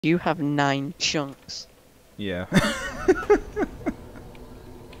You have 9 chunks. Yeah.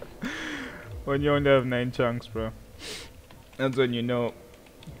 When you only have 9 chunks, bro, that's when you know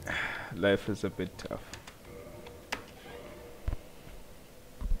life is a bit tough.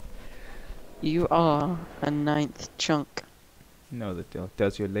 You are a 9th chunk. No,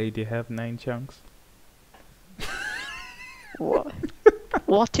 does your lady have 9 chunks? What?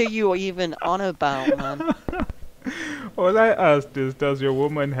 What are you even on about, man? All I asked is, does your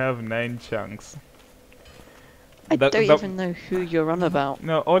woman have 9 chunks? I don't even know who you're on about.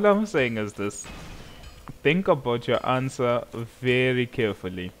 No, all I'm saying is this. Think about your answer very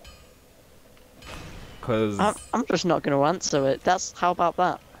carefully. Cause I'm just not going to answer it. How about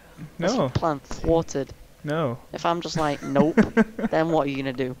that? That's your no, plan thwarted. no. If I'm just like, nope, then what are you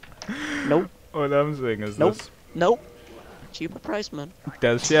going to do? Nope, All I'm saying is Nope. this. nope. Cheaper price, man.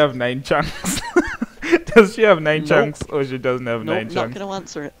 Does she have 9 chunks? Does she have 9 Nope. chunks or she doesn't have Nope, 9 not chunks? going to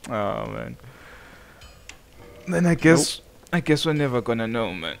answer it. Oh man. Then I guess we're never gonna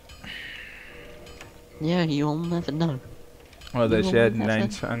know, man. Yeah, you'll never know. Whether You she will had never 9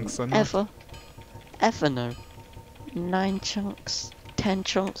 chunks or not. Ever know. 9 chunks, 10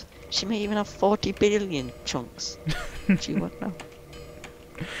 chunks. She may even have 40 billion chunks. She won't know.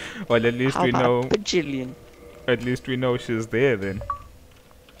 Well, at least How we about know. a bajillion? At least we know she's there then.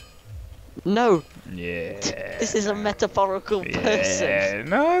 No, Yeah. this is a metaphorical person. Yeah.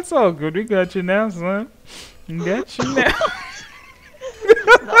 No, it's all good. We got you now, son. We got you now.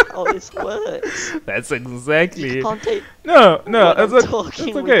 That's not how this works. That's You exactly. can't take No, when I'm it's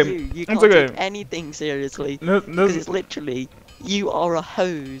talking okay. with you. You It's can't okay. take anything seriously No, because it's literally you are a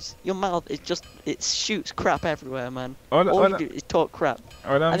hose. Your mouth is just it shoots crap everywhere, man. All you do is talk crap,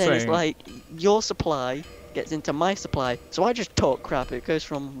 what I'm and then it's saying. like your supply gets into my supply, so I just talk crap. It goes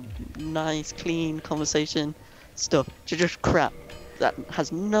from nice, clean conversation stuff to just crap that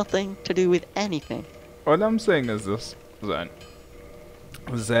has nothing to do with anything. All I'm saying is this,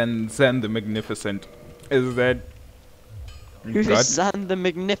 Zen the Magnificent, is that Who is Zan the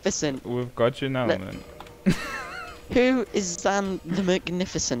Magnificent? we've got you now, Let- man. Who is Zan the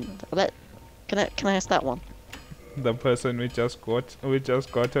Magnificent? Can I ask that one? The person we just got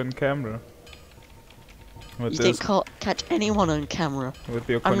on camera. With You this, didn't catch anyone on camera. with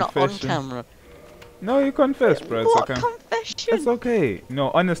your I'm not on confession. camera. No, you confessed, bro. It's What okay. confession? It's okay.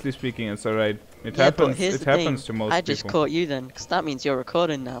 No, honestly speaking, it's alright. It Yeah, but happens. here's It the thing. happens to most I just people. caught you then, because that means you're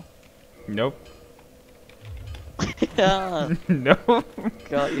recording now. Nope. Yeah, No.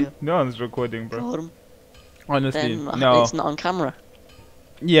 got you. No one's recording, bro. Got him. Honestly, Then no. it's not on camera.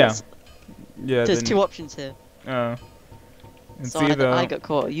 Yeah. It's- Yeah. There's then, 2 options here. It's So either. either I got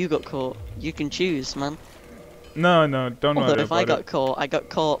caught or you got caught. You can choose, man. No, don't Although worry if I about got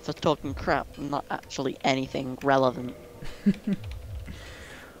caught for talking crap, not actually anything relevant. it.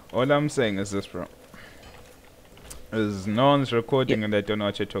 All I'm saying is this, bro. Is no one's recording and they don't know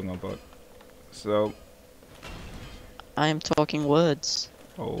what you're talking about. So, I am talking words.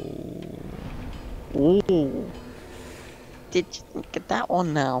 oh. Ooh. Did you think of that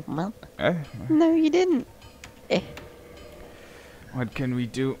one now, man? Eh, No, you didn't. what can we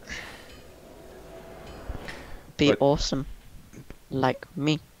do? Be What? awesome. Like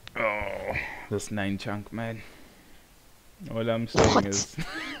me. Oh, this 9 chunk man. All I'm saying What? is.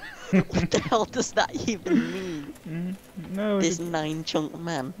 What the hell does that even mean? No, This 9 chunk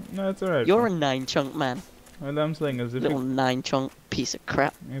man. no, it's alright. You're a 9 chunk man. All I'm saying is Little 9 chunk piece of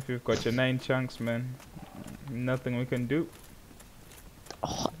crap. if you've got your 9 chunks, man, nothing we can do.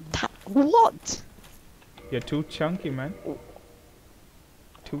 Oh, what? You're too chunky, man.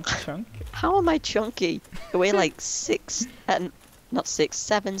 Too chunky. How am I chunky? I weigh like 6 and not 6,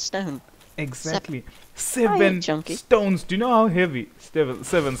 7 stone. Exactly. I ain't 7 chunky. stones. Do you know how heavy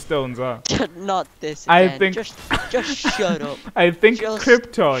 7 stones are? Not this I again. think- Just shut up. I think Just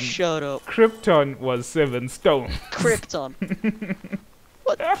Krypton. Shut up. Krypton was 7 stones. Krypton.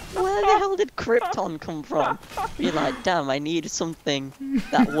 What? Where the hell did Krypton come from? You're like, damn, I need something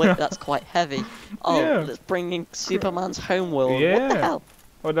that's quite heavy. Oh, Yeah. let's bring in Superman's homeworld. What Yeah. the hell?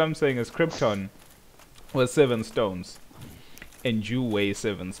 What I'm saying is Krypton was 7 stones. And you weigh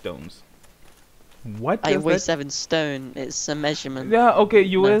 7 stones. What I does weigh that 7 stone. It's a measurement. Yeah, okay,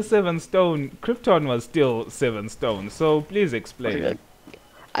 you No. weigh 7 stone. Krypton was still 7 stone, so please explain.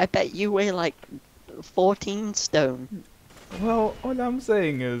 I bet you weigh like 14 stone. Well, all I'm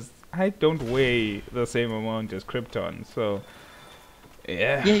saying is I don't weigh the same amount as Krypton, so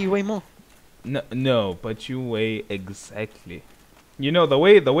yeah. Yeah, you weigh more. No, but you weigh exactly. You know the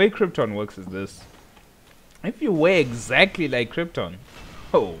way Krypton works is this. If you weigh exactly like Krypton,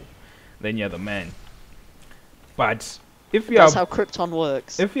 oh, then you're the man. But if That's you're how Krypton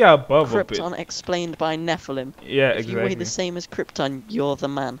works. if you're above a bit, Krypton explained by Nephilim. yeah, If you weigh exactly, the same as Krypton, you're the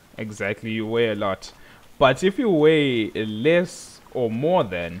man. exactly, you weigh a lot. But if you weigh less or more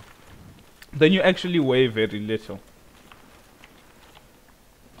than, then you actually weigh very little.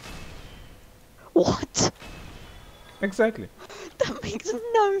 What? Exactly. That makes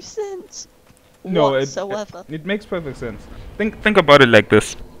no sense. No, whatsoever. it makes perfect sense. Think about it like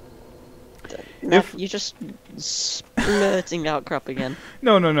this. Neff, you're just splurting out crap again.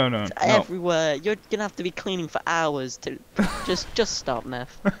 No. Everywhere. You're gonna have to be cleaning for hours to just stop,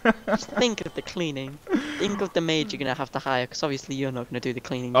 Neff. Just think of the cleaning. Think of the maid you're gonna have to hire, because obviously you're not gonna do the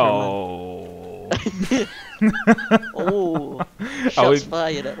cleaning. Oh. Oh. Are Shots we-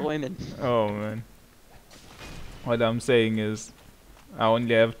 fired at women. Oh man. What I'm saying is, I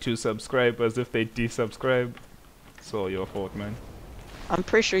only have 2 subscribers. If they desubscribe, it's all your fault, man. I'm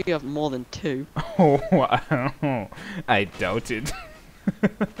pretty sure you have more than 2. Oh, I doubt it.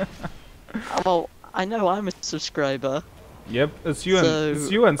 Well, I know I'm a subscriber. Yep, it's you So- and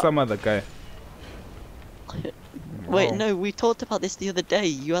it's you and some other guy. Wait, Oh. no, we talked about this the other day.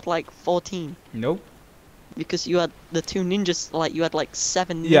 You had like 14. Nope. Because you had the 2 ninjas, like you had like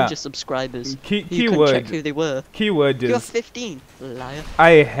 7 Yeah. ninja subscribers. Key You couldn't check keyword. who they were. Keyword You have is 15, liar. I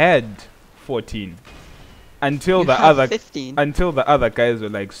had 14 until You the have other 15. until the other guys were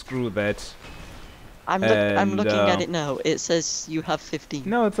like, screw that. I'm and, looking at it now. It says you have 15.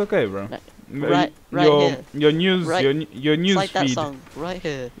 No, it's okay, bro. Right your here. your news Right- your It's news like that feed song right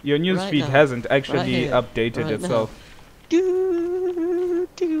here. your news right feed now, hasn't actually here, updated right now. itself. Do,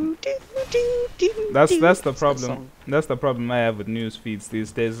 do, do, do, do, That's do. the It's that problem. song. That's the problem I have with news feeds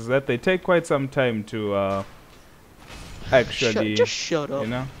these days, is that they take quite some time to actually, Just shut up. you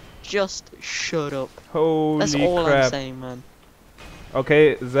know. Just shut up. Holy That's all crap. I'm saying, man.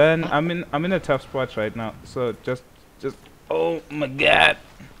 Okay, then I'm in a tough spot right now. So just oh my god.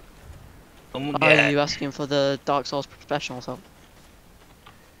 Oh my god. Are you asking for the Dark Souls professional help?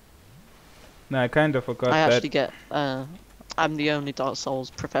 No, I kind of forgot I that. actually get. I'm the only Dark Souls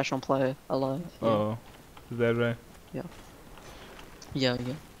professional player alive. Yeah. Oh, is that right? Yeah.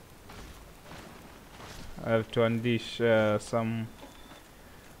 I have to unleash some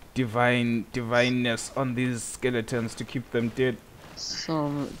divineness on these skeletons to keep them dead.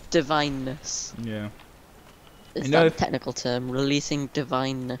 Some divineness. Yeah. Is You know, that a if- technical term? Releasing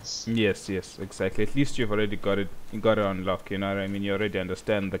divineness. Yes, exactly. At least you've already got it. You got it on lock. You know what I mean? You already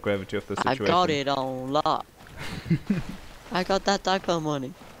understand the gravity of the I situation. got it on lock. I got that type of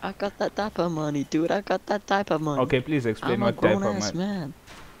money. I got that type of money, dude. I got that type of money. Okay, please explain I'm a what diaper grown ass money. man.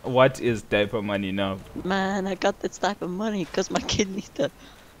 What is diaper money now? Man, I got this type of money because my kid needs to.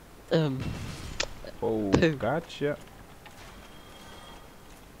 Oh, Poo. gotcha.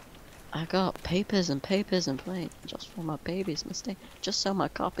 I got papers and plates just for my baby's mistake, just so my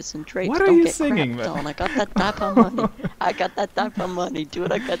carpets and drapes What are don't you get singing, crapped man? on. I got that type of money. I got that type of money,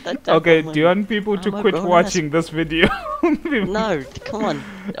 dude. I got that type Okay, of money. do you want people to I'm a quit grown-ass- watching this video? No, come on.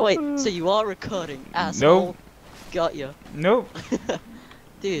 Wait, so you are recording, asshole? Got you, Nope.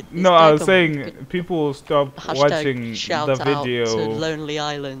 dude. it's No, I was diaper saying money. people will stop Hashtag watching shout the out to video. Lonely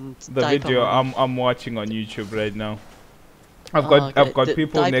Island. The diaper video money. I'm watching on YouTube right now. I've Oh, got okay, I've got the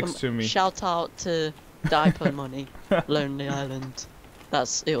people diaper next to me. Shout out to Diaper Money, Lonely Island.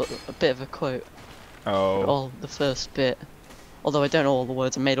 That's it, a bit of a quote. Oh All the first bit. Although I don't know all the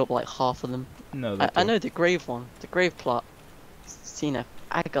words, I made up like half of them. no, I that's know the grave one, the grave plot. Cena,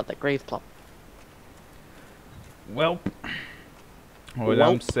 I got the grave plot. Well, what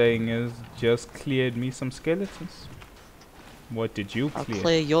I'm Welp. saying is, just cleared me some skeletons. What did you I'll clear?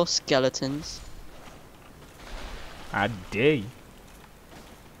 clear your skeletons. I dare you.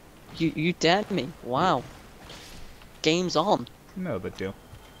 You dared me. Wow. Game's on. No, the deal.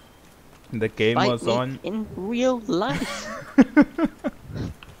 The game Fight was me on. in real life.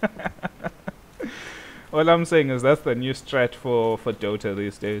 All I'm saying is that's the new strat for Dota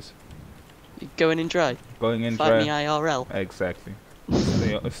these days. You going in dry. Going in Fight me dry. IRL. Exactly.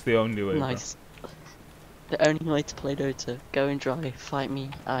 It's the only way. bro. Nice. The only way to play Dota. Go in dry. Fight me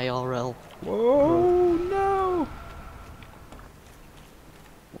IRL. Whoa, no!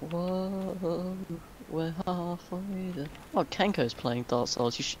 Whoa, we're halfway there. Oh, Kenko's playing Dark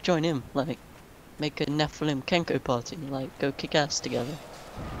Souls. You should join him. Like, make a Nephilim Kenko party. Like, go kick ass together.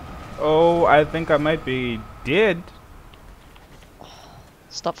 Oh, I think I might be dead.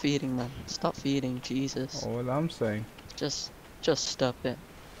 Stop feeding, man. Stop feeding, Jesus. All I'm saying. Just stop it.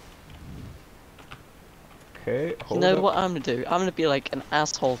 Okay, You hold know up. what I'm gonna do? I'm gonna be like an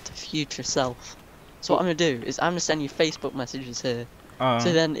asshole to future self. So what I'm gonna do is I'm gonna send you Facebook messages here.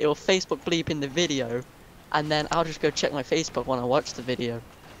 So then it'll Facebook bleep in the video, and then I'll just go check my Facebook when I watch the video.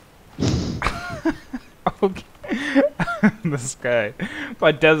 Okay. This guy.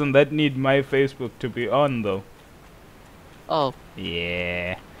 But doesn't that need my Facebook to be on though? Oh,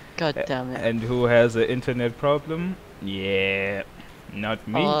 Yeah. god damn it. And who has an internet problem? Yeah. Not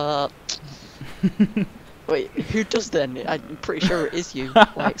me. Wait, who does then? I'm pretty sure it is you.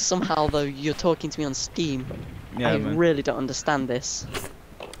 Like, somehow though, you're talking to me on Steam. Yeah, I man. really don't understand this.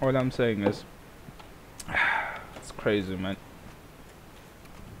 All I'm saying is, it's crazy, man.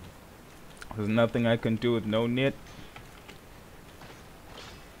 There's nothing I can do with no net.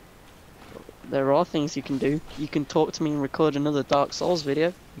 There are things you can do. You can talk to me and record another Dark Souls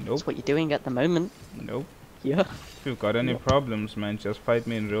video. Nope. That's what you're doing at the moment. Nope. Yeah. If you've got any Nope. problems, man, just fight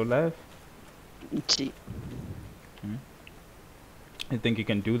me in real life. Gee. You think you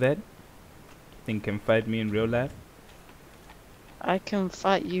can do that? Think you can fight me in real life? I can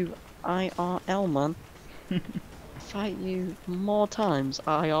fight you IRL, man. Fight you more times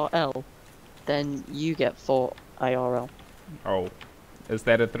IRL than you get fought IRL. Oh. Is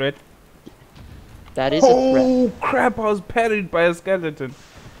that a threat? That is a threat. Oh crap, I was parried by a skeleton.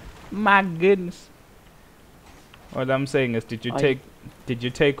 My goodness. What I'm saying is, did you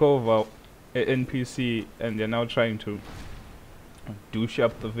take over a NPC and you're now trying to douche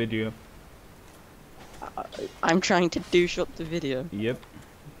up the video? I'm trying to douche up the video. Yep.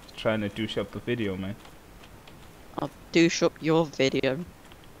 Trying to douche up the video, man. I'll douche up your video.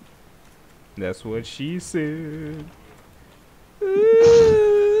 That's what she said.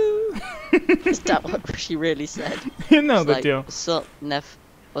 Is that what she really said? You know It's that, like, yo. what's up, Neff?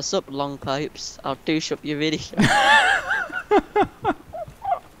 What's up, long pipes? I'll douche up your video.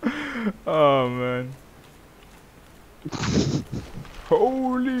 Oh man.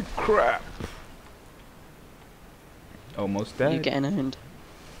 Holy crap. Almost You're dead. getting owned.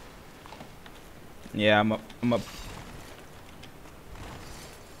 Yeah, I'm up.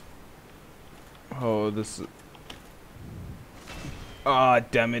 Oh, this is... Ah,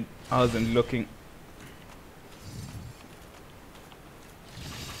 damn it. I wasn't looking.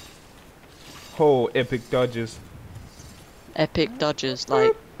 Oh, epic dodges. Epic dodges,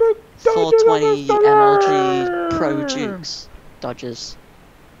 like Epic 420 dodges. MLG Pro Jukes dodges.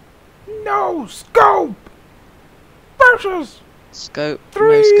 No scope versus Scope,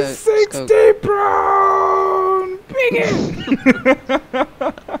 no scope, 360 scope. Brown Bigot.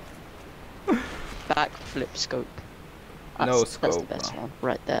 Backflip scope. No That's the scope, best bro. one,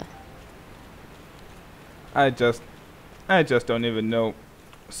 right there. I just don't even know.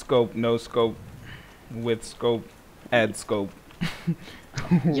 Scope, no scope, with scope, add scope.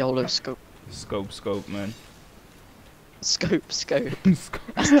 YOLO scope. Scope, man. Scope. Scope. That's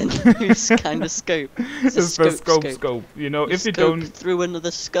the newest kind of scope. It's a It's the scope. scope. You know, You if you scope don't through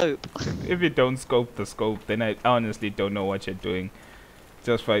another scope. scope the scope, then I honestly don't know what you're doing.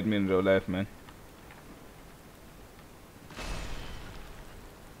 Just fight me in real life, man.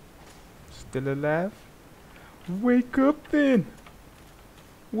 Still alive? Wake up then!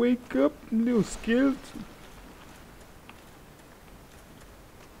 Wake up, little skeleton!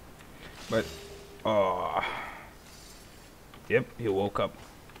 But, oh. Yep, he woke up.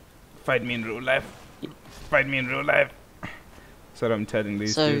 Fight me in real life. Fight me in real life. That's what I'm telling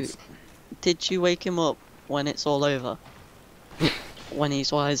these So, dudes. did you wake him up when it's all over? When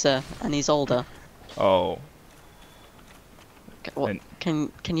he's wiser and he's older? Oh. What,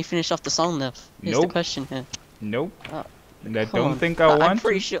 can you finish off the song, Neff? Here's Nope. the question here. Nope. Oh, I come don't on. think I want I'm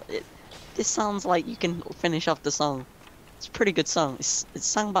pretty to. sure this sounds like you can finish off the song. It's a pretty good song. It's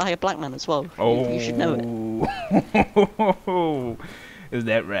sung by a black man as well. Oh. You should know it. Is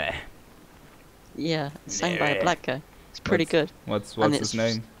that right? Yeah, it's sung by Yeah. a black guy. It's pretty good. What's And his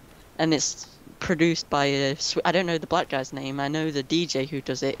name? And it's produced by a I don't know the black guy's name. I know the DJ who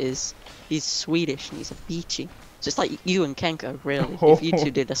does it he's Swedish and he's a beachy. Just like you and Kenko, really. If you two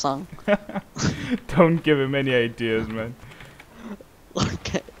did a song. Don't give him any ideas, man.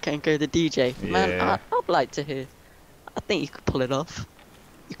 Kenko the DJ. Man, Yeah. I'd like to hear. I think you could pull it off.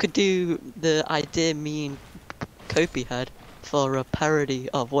 You could do the idea me and Kopi had for a parody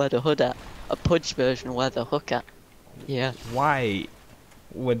of Where the Hood At. A Pudge version of Where the Hook At. Yeah. Why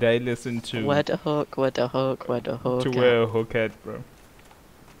would I listen to Where the hook, where the hook, where the hook to at. where a hook at, bro?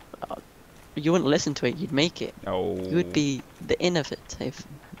 You wouldn't listen to it, you'd make it. Oh. You would be the innovative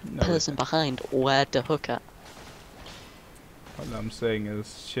No, person behind Where the Hook At. all I'm saying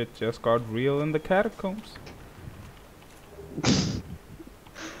is shit just got real in the catacombs.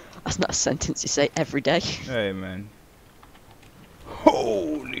 That's not a sentence you say every day. Hey, man.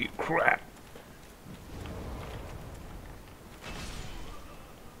 Holy crap.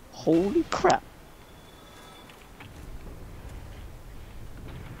 Holy crap.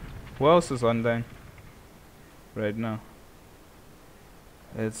 Who else is online right now?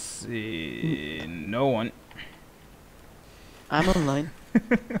 Let's see. No one. I'm online.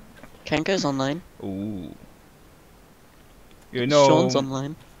 Kenko's online. Ooh. You Sean's know,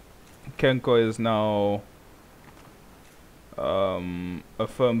 online. Kenko is now a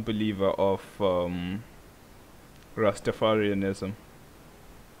firm believer of Rastafarianism.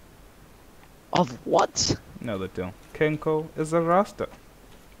 Of what? Another deal. Kenko is a Rasta.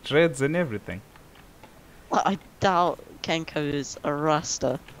 Dreads and everything. I doubt Kenko is a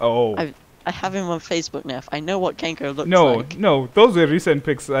Rasta. Oh. I have him on Facebook now. I know what Kenko looks No, like. no, those were recent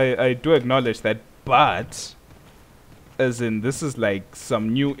pics. I do acknowledge that, but as in this is like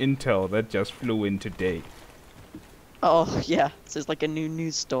some new intel that just flew in today. Oh yeah, so it's like a new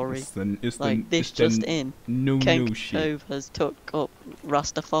news story. It's Like this it's the just in. new shit. Kenko has took up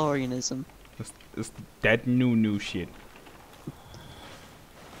Rastafarianism. It's that new shit.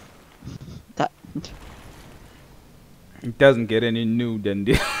 That It doesn't get any new than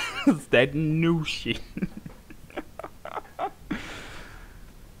this. It's that new shit.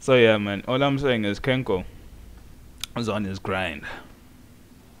 So yeah, man. All I'm saying is Kenko is on his grind.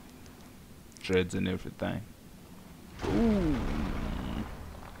 Dreads and everything. Ooh.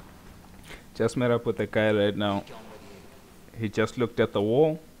 Just met up with a guy right now. He just looked at the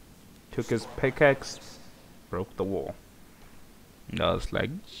wall, took his pickaxe, broke the wall. And I was like,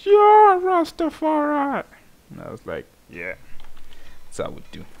 yeah, Rastafari. And I was like, yeah, that's how I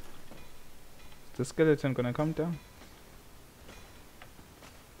would do. Is the skeleton gonna come down?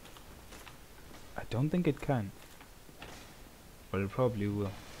 I don't think it can. But it probably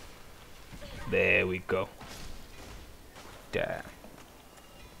will. There we go. Damn.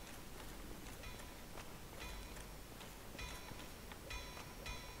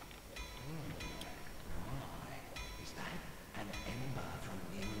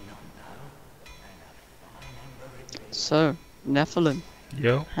 So, Nephilim,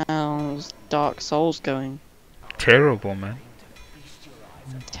 Yo. how's Dark Souls going? Terrible, man.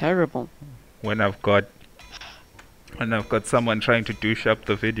 Terrible. When I've got someone trying to douche up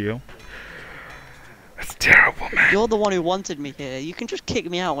the video. It's terrible, man. You're the one who wanted me here. You can just kick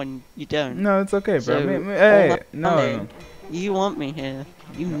me out when you don't. No, it's okay, bro. So, Hey, all that no. money, you want me here.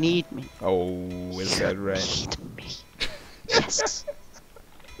 You need me. Oh, is that right? Need me. Yes.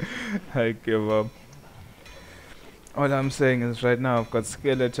 I give up. All I'm saying is right now I've got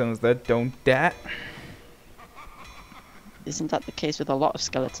skeletons that don't die. Isn't that the case with a lot of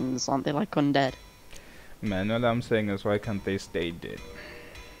skeletons? Aren't they like undead? Man, all I'm saying is why can't they stay dead?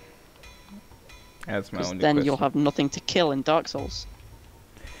 That's my Because only then question. you'll have nothing to kill in Dark Souls.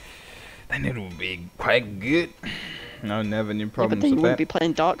 Then it will be quite good. I don't have any Yeah, but problems then you with wouldn't that. be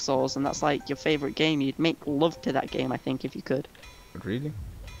playing Dark Souls, and that's like your favorite game. You'd make love to that game, I think, if you could. Really?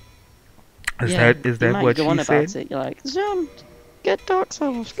 Yeah, Is you that might what go she on about said? it. You're like, Zen, get Dark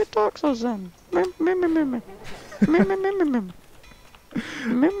Souls then.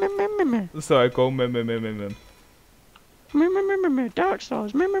 So I go meh. Dark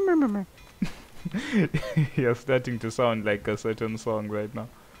Souls. You're starting to sound like a certain song right now.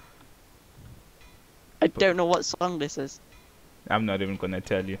 I don't know what song this is. I'm not even gonna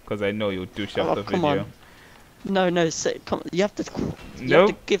tell you because I know you'll douche up Oh, the come video. on. No, come, you have to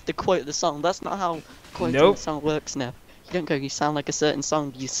Nope. give the quote of the song. That's not how quoting Nope. the song works now. You don't go, you sound like a certain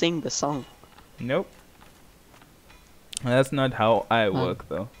song, you sing the song. Nope. That's not how I Man. work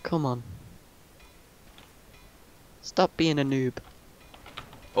though. Come on. Stop being a noob.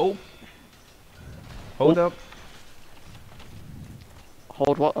 Oh. Hold up.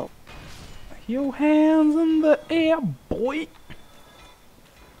 Hold what up? Your hands in the air, boy.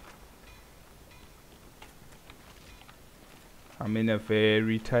 I'm in a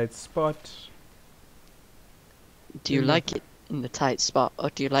very tight spot. Do you like it in the tight spot, or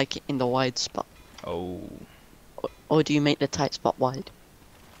do you like it in the wide spot? Oh. Or do you make the tight spot wide?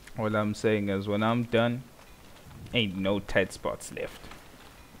 All I'm saying is when I'm done, ain't no tight spots left.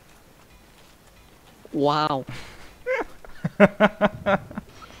 Wow.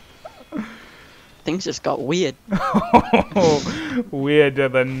 Things just got weird. Weirder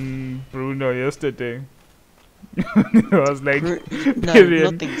than Bruno yesterday. I was like, No,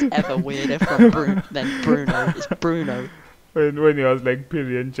 period. nothing's ever weirder from than Bruno. It's Bruno. when he was like,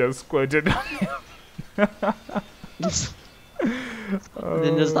 period, just squirted on him. And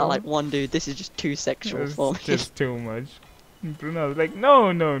then there's that like one dude, this is just too sexual It's for me. just too much. And Bruno was like, no,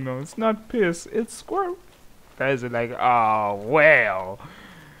 it's not piss, it's squirt. Guys are like, oh, well.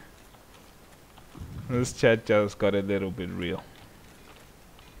 This chat just got a little bit real.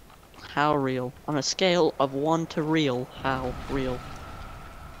 How real? On a scale of 1 to real, how real?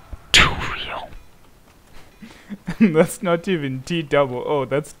 real. That's not even T-double-O,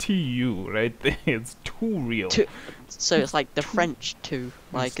 that's T-U right there. It's too real. So it's like the French two,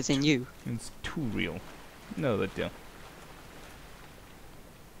 like as in you. It's too real. No, that deal.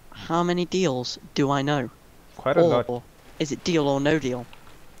 How many deals do I know? Quite a lot. Or is it deal or no deal?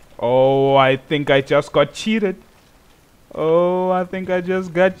 Oh, I think I just got cheated. Oh, I think I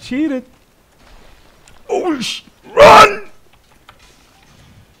just got cheated. Oh, run!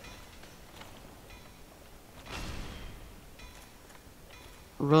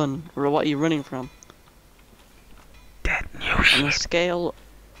 Run. What are you running from? That new On a scale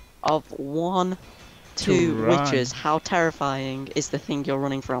of 1 to run. witches, how terrifying is the thing you're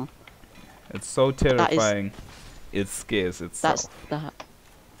running from? It's so terrifying. It scares itself. That's that.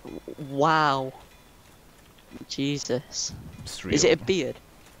 Wow. Jesus. It's real. Is it a beard?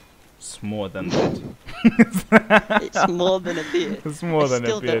 It's more than that. It's more than a beard. It's more than I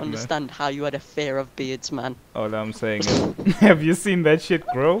still a beard, don't man. understand how you had a fear of beards, man. All I'm saying is, have you seen that shit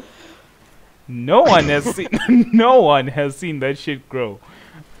grow? No one has seen. No one has seen that shit grow,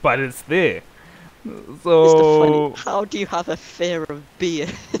 but it's there. It's the So funny. How do you have a fear of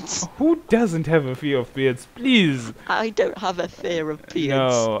beards? who doesn't have a fear of beards? Please. I don't have a fear of beards.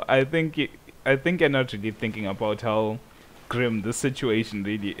 No, I think you're not really thinking about how grim the situation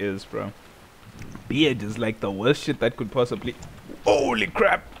really is, bro. Beard is like the worst shit that could possibly. Holy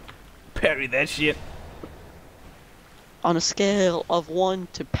crap! Parry that shit. On a scale of 1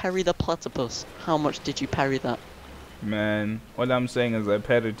 to Perry the Platypus, how much did you parry that? Man, all I'm saying is I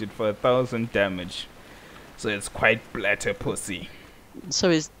parried it for 1,000 damage. So it's quite platypusy.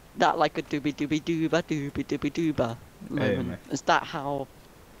 So is that like a doobie doobie dooba doobie doobie dooba moment? man. Is that how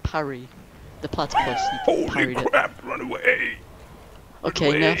Parry the Platypus you Holy parried it? crap, run away! Okay,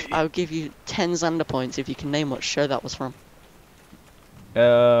 away. Neff, I'll give you 10 Xander points if you can name what show that was from.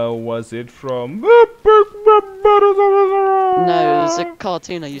 Was it from... No, it was a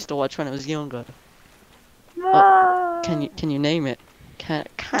cartoon I used to watch when I was younger. Can you name it?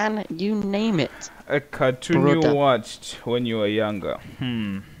 Can you name it? A cartoon Brother. you watched when you were younger.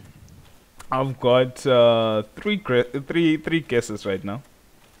 I've got three guesses right now.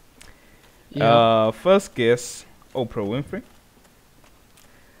 First guess, Oprah Winfrey.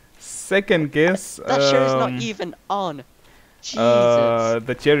 Second guess, That show is not even on. Jesus.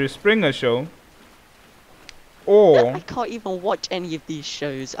 the Jerry Springer Show. Or I can't even watch any of these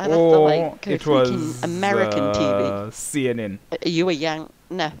shows. I have to like go it freaking was American TV. CNN. Are you a yank?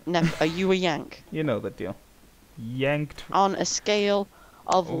 Neff, are you a yank? You know the deal. Yanked. On a scale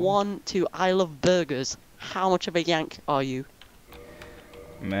of Oh. 1 to I love burgers, how much of a yank are you?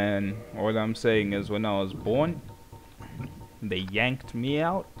 Man, all I'm saying is when I was born, they yanked me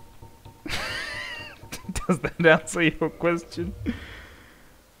out. Does that answer your question?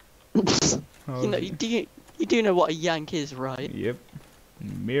 You know, you do know what a yank is, right? Yep.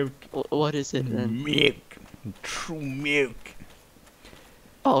 Milk. What is it then? Milk. True milk.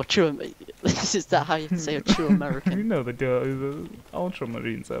 Oh, true. Is that how you say a true You American? know the deal. The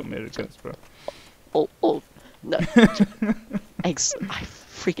Ultramarines are Americans, bro. Oh, no. I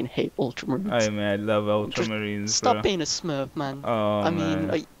freaking hate Ultramarines. I mean, I love Ultramarines, Stop bro. being a Smurf, man. Oh, I mean,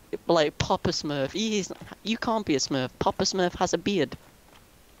 man. like Papa Smurf. You can't be a Smurf. Papa Smurf has a beard.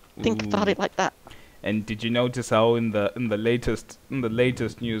 Think about Ooh. it like that. And did you notice how in the latest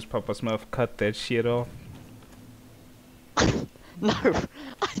news, Papa Smurf cut that shit off? No,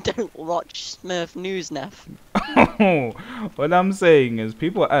 I don't watch Smurf News, Neff. Oh, what I'm saying is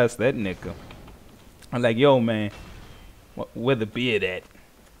people ask that nigga. I'm like, yo, man, where the beard at?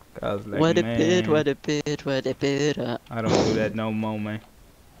 I was like, Where the man, beard, where the beard, where the beard at? I don't do that no more, man.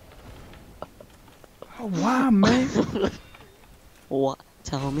 Oh, why, man? What?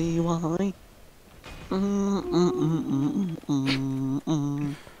 Tell me why.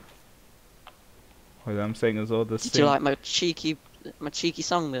 What I'm saying is all the Did you like my cheeky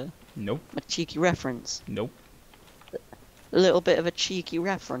song there? Nope, My cheeky reference? nope. A little bit of a cheeky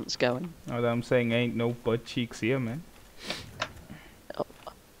reference going. What I'm saying ain't no butt cheeks here, man.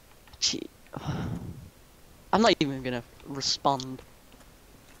 I'm not even gonna respond.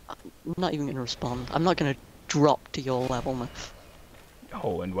 I'm not even gonna respond. I'm not gonna drop to your level, man.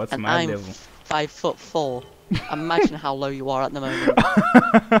 Oh, and what's And my I'm level? 5'4". Imagine how low you are at the moment.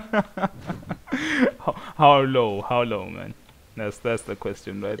 How low, man? That's the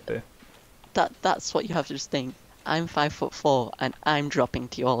question right there. That's what you have to just think. I'm 5'4" and I'm dropping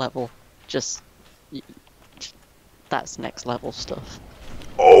to your level. That's next level stuff.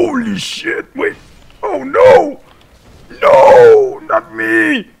 Holy shit! Wait! Oh no! No! Not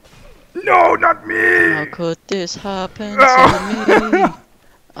me! No, not How me! could this happen to me?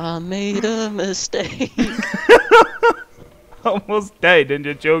 I made a mistake. Almost died, and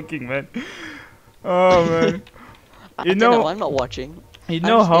you're joking, man. Oh man. I You don't know. know, I'm not watching. you I'm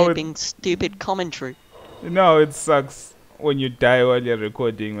know just how here it, being stupid commentary. you know how it sucks when you die while you're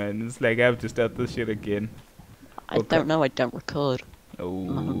recording, man. It's like I have to start this shit again. I Okay. don't know. I don't record.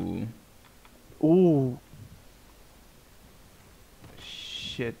 Oh Ooh.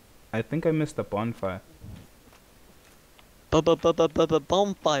 shit! I think I missed the bonfire.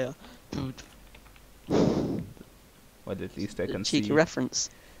 Bonfire. But at least I can Cheeky see. reference.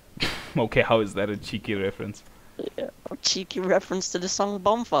 Okay, how is that a cheeky reference? A cheeky reference to the song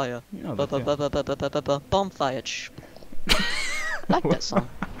Bonfire. You know that, yeah. Bonfire. Like that song.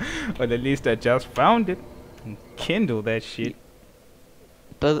 But at least I just found it. And kindle that shit.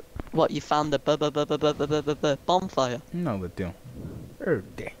 But what, you found the bonfire? No, the deal. Every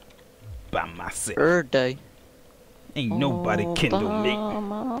day. By myself. Day. Ain't nobody kindle me.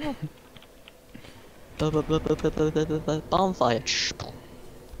 Bonfire.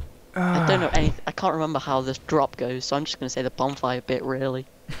 I don't know anything. I can't remember how this drop goes, so I'm just gonna say the bonfire bit. Really.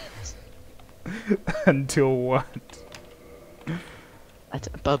 Until what?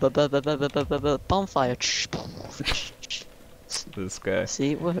 Bonfire. This guy.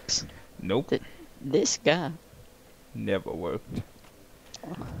 See, it works. Nope. This guy Never worked.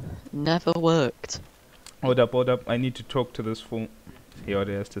 never worked. Hold up, hold up. I need to talk to this fool. See what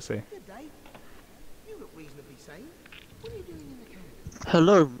he has to say. Good day. You look reasonably sane. What are you doing in the camp?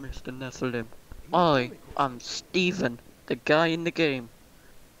 Hello, Mr. Nephilim. I am Steven, the guy in the game.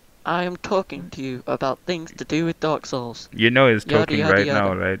 I am talking to you about things to do with Dark Souls. You know he's Yada, talking yada, right yada.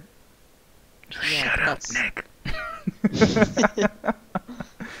 now, right? Yeah, Shut up, that's- Nick.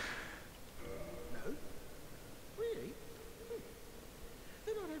 No? Really?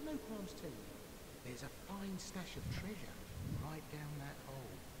 Then I'd have no qualms telling you. There's a fine stash of treasure right down that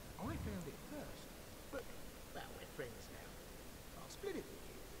hole. I found it first. But, well, we're friends now. I'll split it with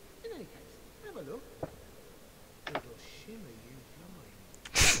you. In any case, have a look. It'll shimmer you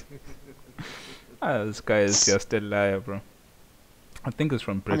blind. This guy is just a liar, bro. I think it's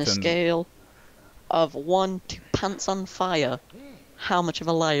from On a Britain. scale of 1 to pants on fire, Yeah. how much of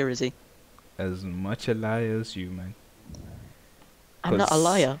a liar is he? As much a liar as you, man. I'm not a 'Cause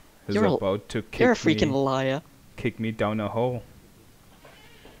liar. He's You're a- about to kick You're a freaking me, liar. kick me down a hole.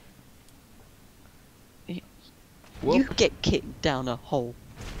 You Whoop. get kicked down a hole.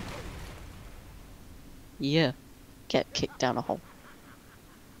 Yeah, get kicked down a hole.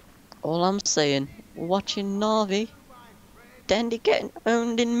 All I'm saying, watching Navi, Dandy getting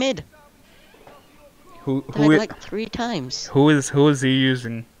owned in mid. Who Died like 3 times. who is he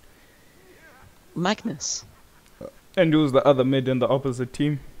using? Magnus. And who's the other mid in the opposite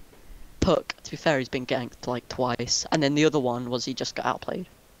team? Puck, to be fair, he's been ganked like twice. And then the other one was he just got outplayed.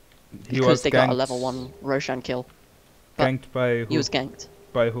 He Because was they got a ganked- level 1 Roshan kill. but Ganked by who? He was ganked.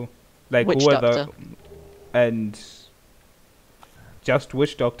 By who? Like Witch who are the Doctor. and just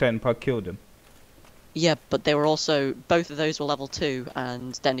Witch Doctor and Puck killed him. Yeah, but they were also, both of those were level 2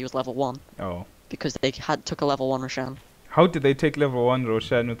 and Dandy was level 1. Oh. Because they took a level 1 Roshan. How did they take level 1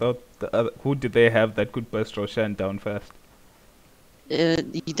 Roshan without the other? Who did they have that could burst Roshan down fast?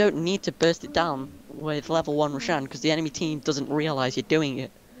 You don't need to burst it down with level 1 Roshan because the enemy team doesn't realise you're doing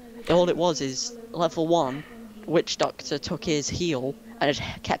it. All it was is level 1 Witch Doctor took his heal and it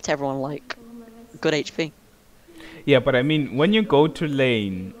kept everyone like good HP. Yeah, but I mean, when you go to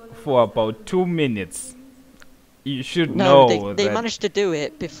lane for about 2 minutes, you should No, know they that. managed to do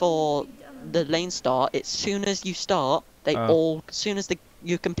it before the lane start. As soon as you start, they all, as soon as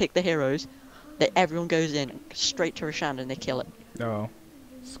you can pick the heroes, everyone goes in straight to Roshan and they kill it. Oh,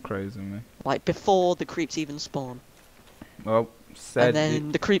 it's crazy, man. Like before the creeps even spawn. Well, And sadly,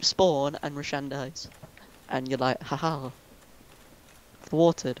 then the creeps spawn and Roshan dies. And you're like, haha.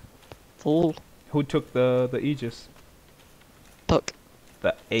 Thwarted. Fool. who took the Aegis? Puck.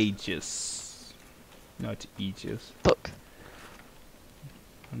 The Aegis, not Aegis. Puck.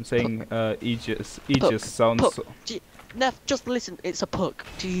 I'm saying Aegis. Aegis sounds. Puck. So, Neff, just listen. It's a Puck.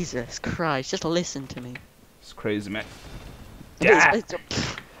 Jesus Christ. Just listen to me. it's crazy, man. It's a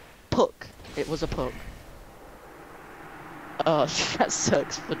Puck. It was a Puck. Oh, that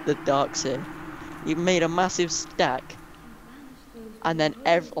sucks for the Darkseer. You made a massive stack. And then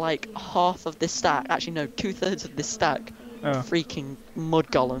like half of this stack, actually no, 2/3 of this stack, Oh. freaking mud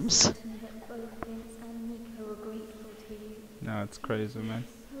golems. No, it's crazy, man.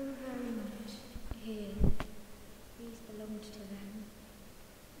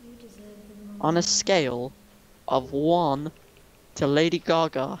 On a scale of 1 to Lady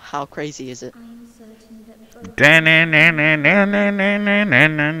Gaga, how crazy is it? I am certain that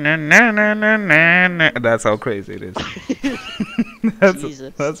That's how crazy it is. that's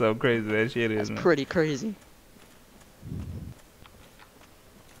Jesus. that's how crazy that shit is, That's man. pretty crazy.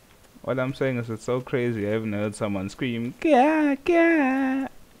 What I'm saying is it's so crazy. I haven't heard someone scream, "Gah, gah."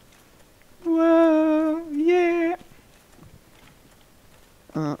 Whoa, yeah.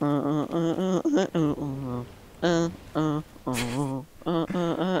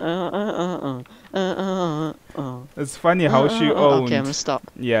 It's funny how she Okay, I'm gonna owned. stop.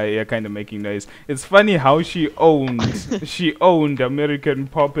 Yeah, yeah, kind of making noise. It's funny how she owned. She owned American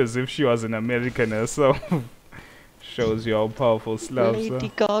pop as if she was an American herself. Shows you how powerful Slavs are.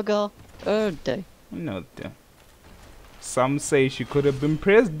 Lady Gaga, Earth Day. No, some say she could have been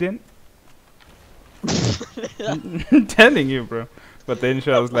president. I'm telling you, bro. But then she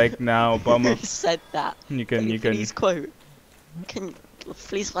was like, "Nah, Who Obama, said that? you Can can, you you can." please quote? Can you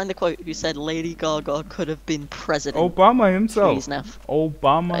please find the quote who said Lady Gaga could have been president? Obama himself. Please, now.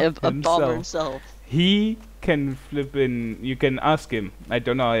 Obama Obama himself. himself. He can flip in. You can ask him. I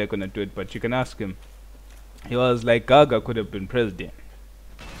don't know how you're gonna do it, but you can ask him. He was like, Gaga could have been president,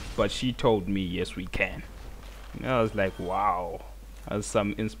 but she told me, yes, we can. And I was like, wow, that's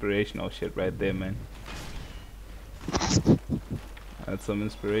some inspirational shit right there, man. That's some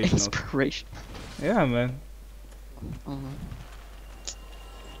inspirational. Inspiration. Yeah, man. Mhm.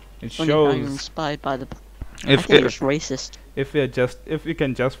 It Funny how you're shows inspired by the. I think you're just racist. if you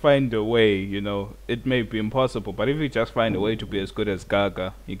can just find a way, you know, it may be impossible, but if you just find a way to be as good as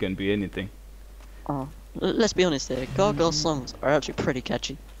Gaga, you can be anything. Oh, let's be honest here. Gaga's songs are actually pretty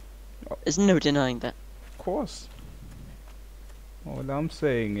catchy. There's no denying that. Of course. All I'm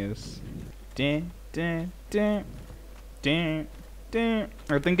saying is, dun, dun, dun, dun, dun.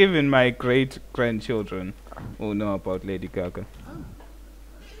 I think even my great grandchildren will know about Lady Gaga.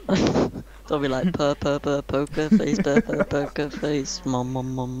 They'll be like poker face, poker face,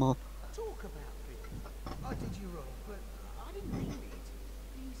 mama. Talk about it. I did you wrong, but I didn't mean it.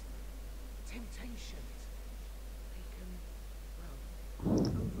 These temptations, they can, well,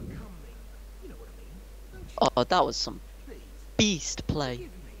 overcome me. You know what I mean, don't you? Oh, that was some Please, beast play. forgive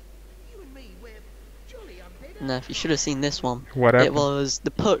me. You and me, we're jolly undead. No, you should have seen this one. What It was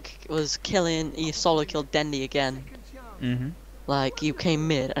the Puck was killing. He solo killed Dendy again. Mm-hmm. Like he came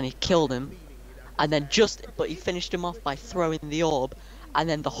mid and he killed him, and then but he finished him off by throwing the orb, and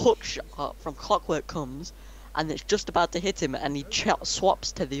then the hook shot from Clockwork comes, and it's just about to hit him, and he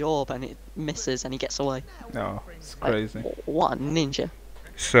swaps to the orb and it misses and he gets away. Oh, it's Like, crazy. what a ninja!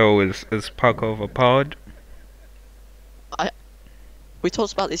 So is Puck overpowered? We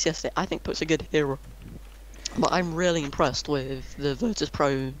talked about this yesterday. I think Puck's a good hero, but I'm really impressed with the Virtus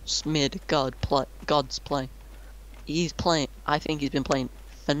Pro mid God's play. He's playing. I think he's been playing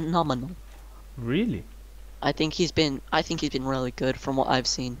phenomenal. Really? I think he's been really good from what I've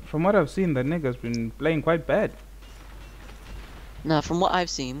seen. From what I've seen, the nigga's been playing quite bad. Now, from what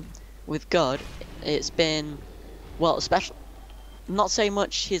I've seen with God, it's been especially not so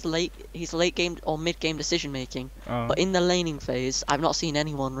much his late game or mid game decision making, but in the laning phase, I've not seen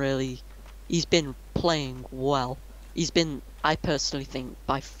anyone really. He's been playing well. He's been, I personally think,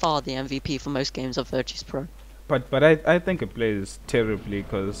 by far the MVP for most games of Virtus Pro. But I think he plays terribly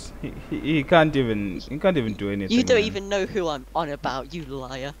because he can't even do anything. You don't man. even know who I'm on about, you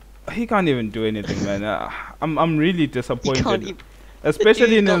liar. He can't even do anything, man. I'm really You disappointed, can't even.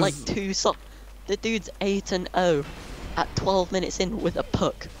 especially in got his. like the dude's 8-0 at 12 minutes in with a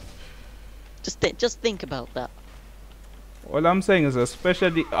puck. Just think about that. All I'm saying is,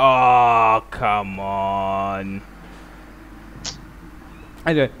 especially. Oh, come on.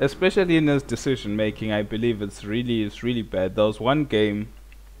 Anyway, especially in his decision making, I believe it's really bad. There was one game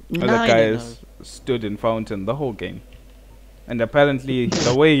where the 9-0. guys stood in fountain the whole game, and apparently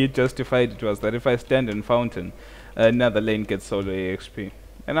the way he justified it was that if I stand in fountain, another lane gets solo EXP.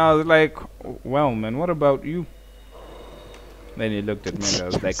 And I was like, well, man, what about you? Then he looked at me and I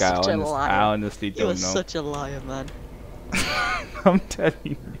was like, Such a liar. I honestly You don't are know. such a liar, man. I'm telling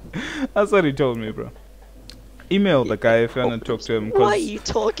you. That's what he told me, bro. Email the guy if you want to talk to him. Why are you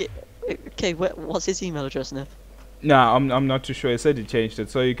talking? Okay, what's his email address now? Nah, I'm not too sure. He said he changed it,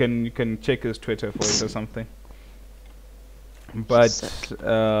 so you can check his Twitter for it or something. But Suck.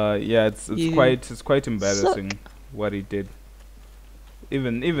 yeah, it's You quite embarrassing what he did.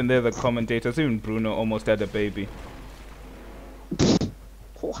 Even the other commentators, even Bruno almost had a baby.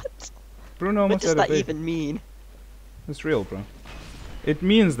 What? Bruno What almost does had a that baby. even mean? It's real, bro. It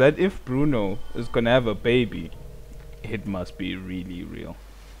means that if Bruno is gonna have a baby, it must be really real.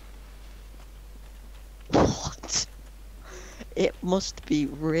 What? It must be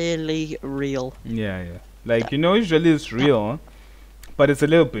really real. Yeah, yeah. Like, you know, usually it's real, but it's a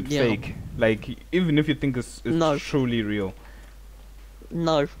little bit Yeah. fake. Like, even if you think it's No. truly real.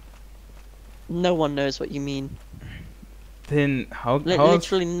 No. No one knows what you mean. Then how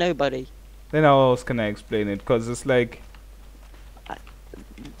Literally nobody. then how else can I explain it? Because it's like,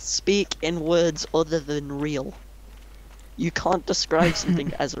 Speak in words other than real. You can't describe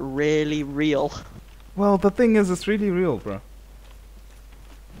something as really real. well, the thing is, it's really real, bro.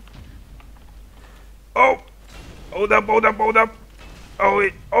 Oh! Hold up, hold up, hold up! Oh,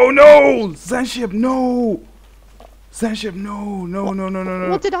 wait. Oh, no! Zanship, no! Zanship, no, no, no, no, no, no.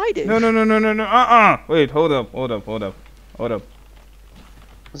 What did I do? No, no, no, no, no, no, Wait, hold up, hold up, hold up. Hold up.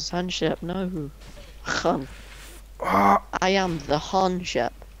 Zanship, no. Khan. Ah! I am the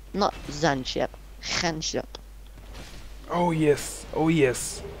Hanship, not Zanship. Khanship. Oh, yes, oh,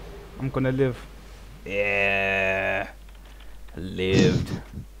 yes. I'm gonna live. Yeah. Lived.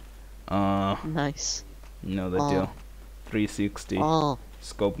 Nice. No, the Oh. deal. 360. Oh,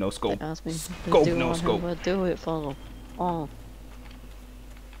 Scope, no scope. they asked me to Scope, do no on scope. him, but do it for. Oh,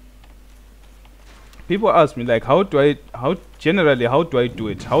 People ask me like, how do I do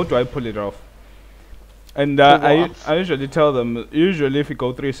it? How do I pull it off? And Pull what I off? usually tell them, usually if you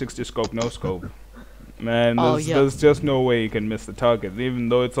go 360 scope, no scope, man, Oh, there's, yeah. there's just no way you can miss the target, even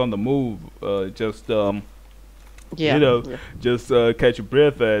though it's on the move. yeah. You know, yeah. just catch your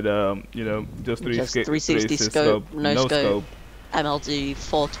breath and you know, just Just 360 360 scope, no no scope. MLG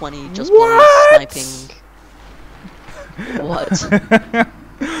 420, just What? bloody sniping. What?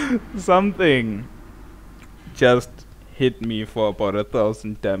 Something just hit me for about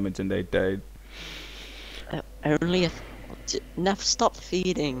 1,000 damage and I died. Only if. Neff, stop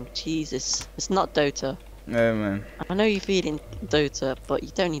feeding. Jesus. It's not Dota. Yeah, man. I know you feed in Dota, but you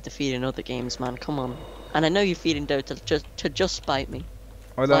don't need to feed in other games, man. Come on. And I know you feed in Dota to just spite me.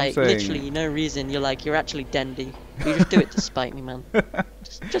 What I'm Like, saying. literally, no reason. You're actually Dendy. You just do it to spite me, man.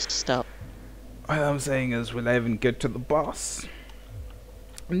 Just stop. What I'm saying is, will I even get to the boss?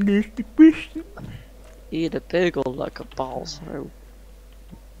 That's the question. Eat a bagel like a boss, bro.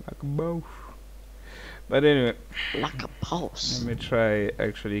 Like a boss. But anyway, Like a boss. let me try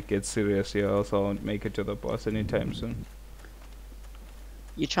actually get serious here. Also, I won't make it to the boss anytime soon.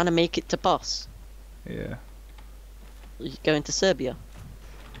 You trying to make it to boss? Yeah. You going to Serbia?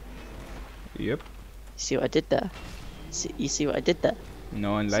 Yep. You see what I did there? You see what I did there?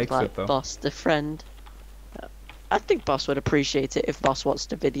 No one It's likes like it though. Boss, the friend. I think Boss would appreciate it if Boss watched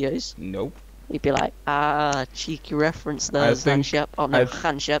the videos. Nope. He'd be like, cheeky reference there, I think- Zanship. Oh no, I-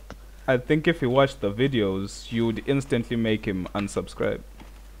 Khanship. I think if you watch the videos, you would instantly make him unsubscribe.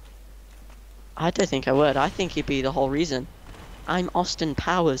 I don't think I would. I think he'd be the whole reason. I'm Austin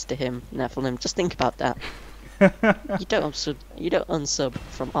Powers to him, Nephilim. Just think about that. You don't unsub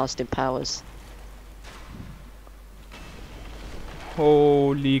from Austin Powers.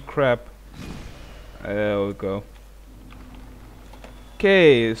 Holy crap. There we go.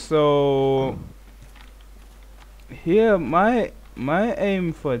 Okay, so here my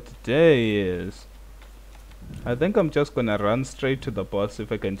aim for today is, I think I'm just gonna run straight to the boss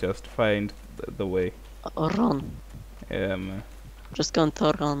if I can just find the way. Run. Yeah, man. Just going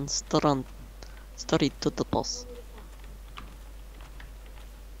to run straight to the boss.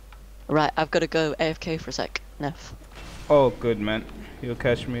 Right, I've got to go AFK for a sec, Neff. Oh, good man. You'll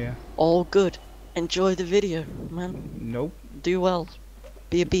catch me here. All good. Enjoy the video, man. Nope, Do well.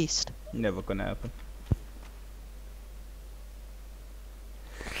 Be a beast. never gonna happen.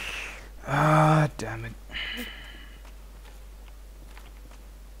 Ah, damn it.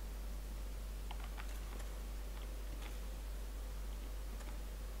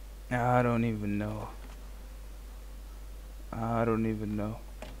 I don't even know. I don't even know.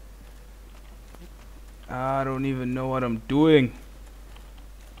 I don't even know what I'm doing.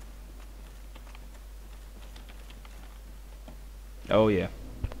 Oh yeah.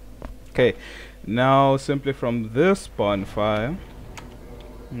 Okay, now simply from this bonfire,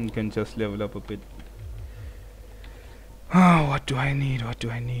 you can just level up a bit. Oh, what do I need? What do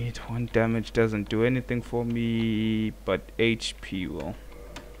I need? 1 damage doesn't do anything for me, but HP will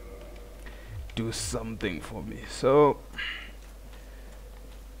do something for me. So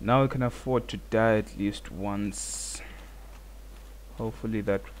now I can afford to die at least once. Hopefully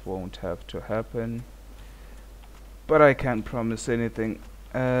that won't have to happen, but I can't promise anything,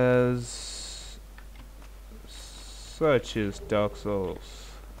 as such is Dark Souls.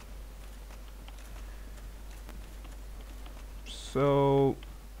 So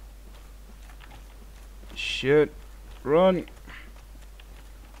shit, run.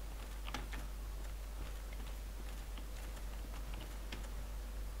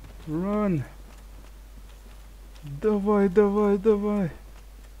 Run. Давай, давай, давай.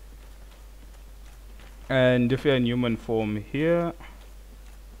 And if you're in human form here,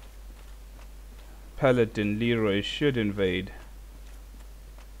 Paladin Leroy should invade.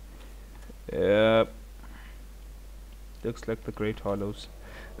 Yep. Looks like the Great Hollows.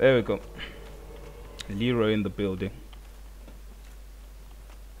 There we go. Leroy in the building.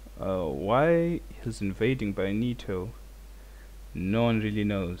 Why he's invading by Nito? No one really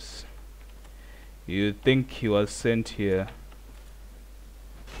knows. You'd think he was sent here.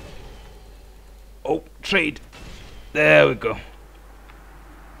 Oh, trade! There we go.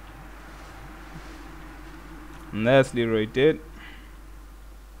 And that's Leroy dead.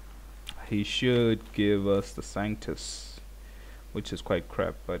 He should give us the Sanctus, which is quite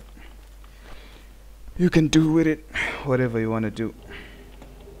crap, but you can do with it whatever you want to do.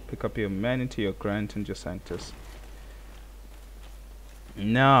 Pick up your Humanity, your Grant, and your Sanctus.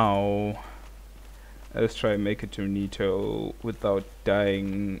 Now, let's try and make it to Nito without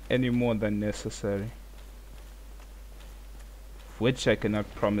dying any more than necessary. Which I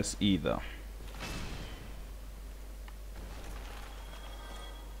cannot promise either.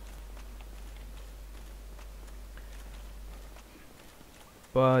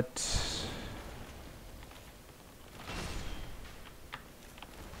 But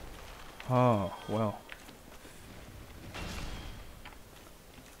oh well.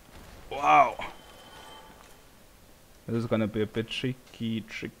 Wow. This is gonna be a bit tricky.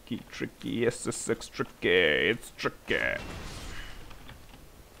 Yes, this is tricky. It's tricky.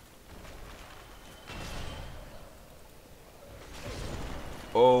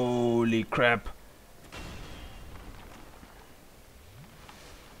 Holy crap.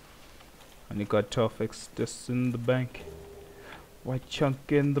 And you got Tofix just in the bank. White chunk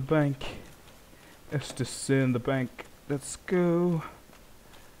in the bank. It's just in the bank. Let's go.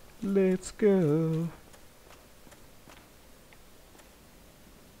 Let's go.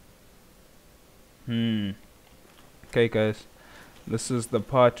 Okay guys. This is the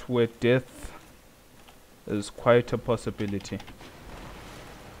part where death is quite a possibility.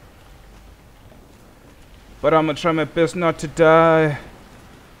 But I'm gonna try my best not to die.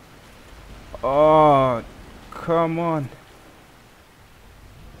 Oh, come on.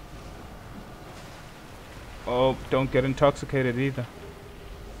 Oh, don't get intoxicated either.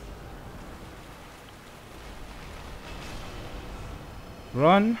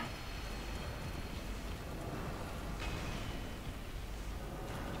 Run.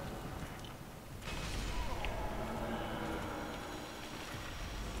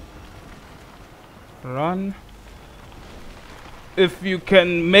 Run. If you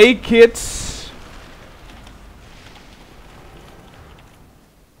can make it.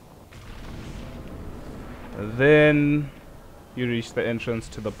 Then you reach the entrance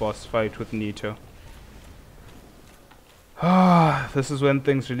to the boss fight with Nito. This is when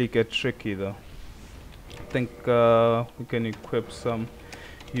things really get tricky though. I think we can equip some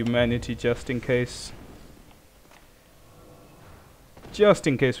Humanity just in case. Just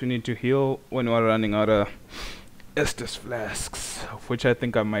in case we need to heal when we're running out of Estus flasks, which I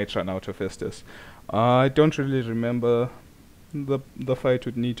think I might run out of Estus. I don't really remember the fight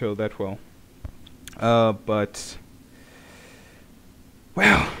with Nito that well. But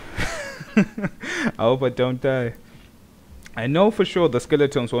well, I hope I don't die. I know for sure the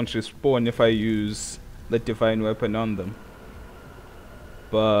skeletons won't respawn if I use the divine weapon on them.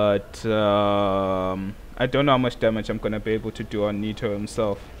 But I don't know how much damage I'm gonna be able to do on Nito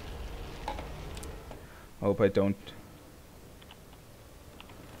himself. I hope I don't.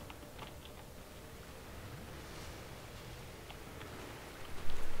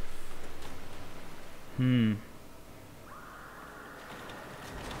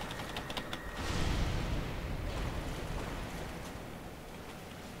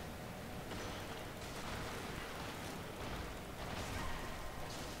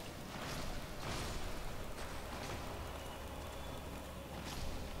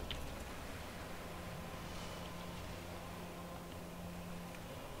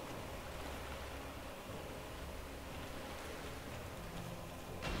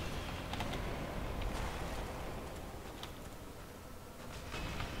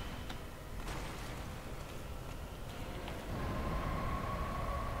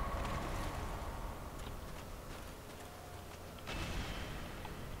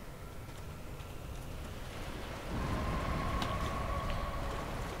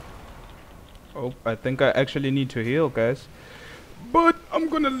 Oh, I think I actually need to heal, guys. But I'm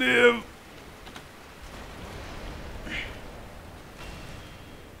gonna live.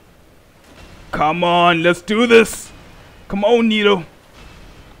 Come on, let's do this. Come on, Nito.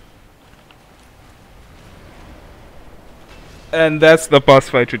 And that's the boss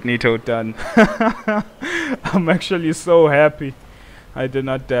fight with Nito done. I'm actually so happy I did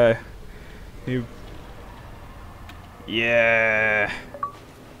not die. Yeah.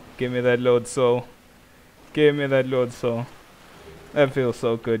 Give me that load soul. Give me that load soul. That feels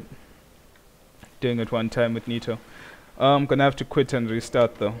so good. Doing it one time with Nito. I'm gonna have to quit and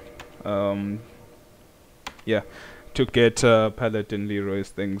restart though. Yeah. To get Paladin Leroy's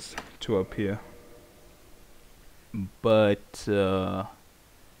things to appear. But yeah,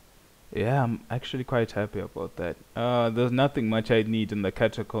 I'm actually quite happy about that. There's nothing much I need in the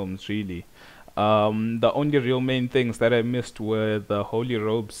catacombs really. The only real main things that I missed were the Holy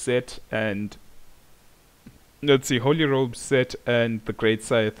Robe set and Holy Robe set and the Great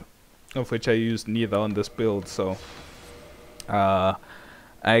Scythe, of which I used neither on this build, so I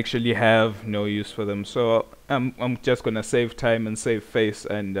actually have no use for them. So I'm just gonna save time and save face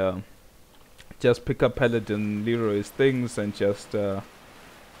and just pick up Paladin Leroy's things and just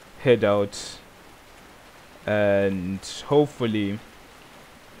head out, and hopefully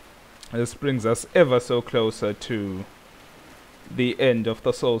this brings us ever so closer to the end of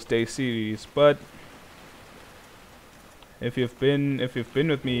the Souls Day series. But if you've been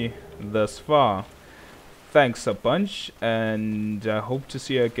with me thus far, thanks a bunch, and I hope to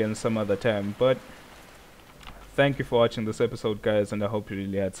see you again some other time. But thank you for watching this episode, guys, and I hope you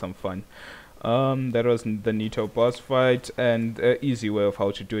really had some fun. That was the Nito boss fight, and an easy way of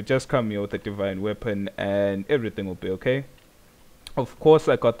how to do it. Just come here with a divine weapon and everything will be okay. Of course,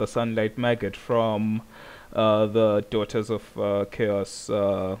 I got the Sunlight Maggot from the Daughters of Chaos,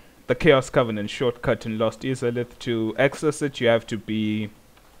 the Chaos Covenant shortcut in Lost Izalith. To access it, you have to be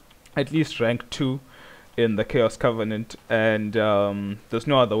at least rank 2 in the Chaos Covenant, and there's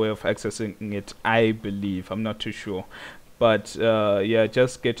no other way of accessing it, I believe. I'm not too sure. But yeah,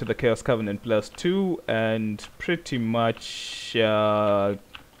 just get to the Chaos Covenant +2 and pretty much,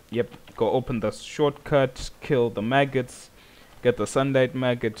 yep, go open the shortcut, kill the maggots, get the Sunlight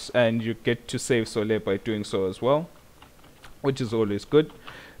Maggots, and you get to save Soleil by doing so as well, which is always good.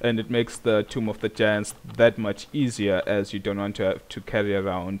 And it makes the Tomb of the Giants that much easier, as you don't want to have to carry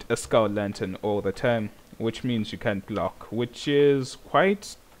around a Skull Lantern all the time, which means you can't block, which is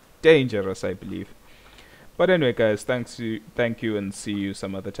quite dangerous, I believe. But anyway, guys, thank you, and see you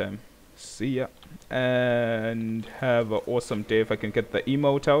some other time. See ya. And have an awesome day if I can get the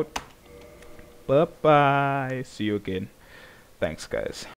emote out. Bye-bye. See you again. Thanks, guys.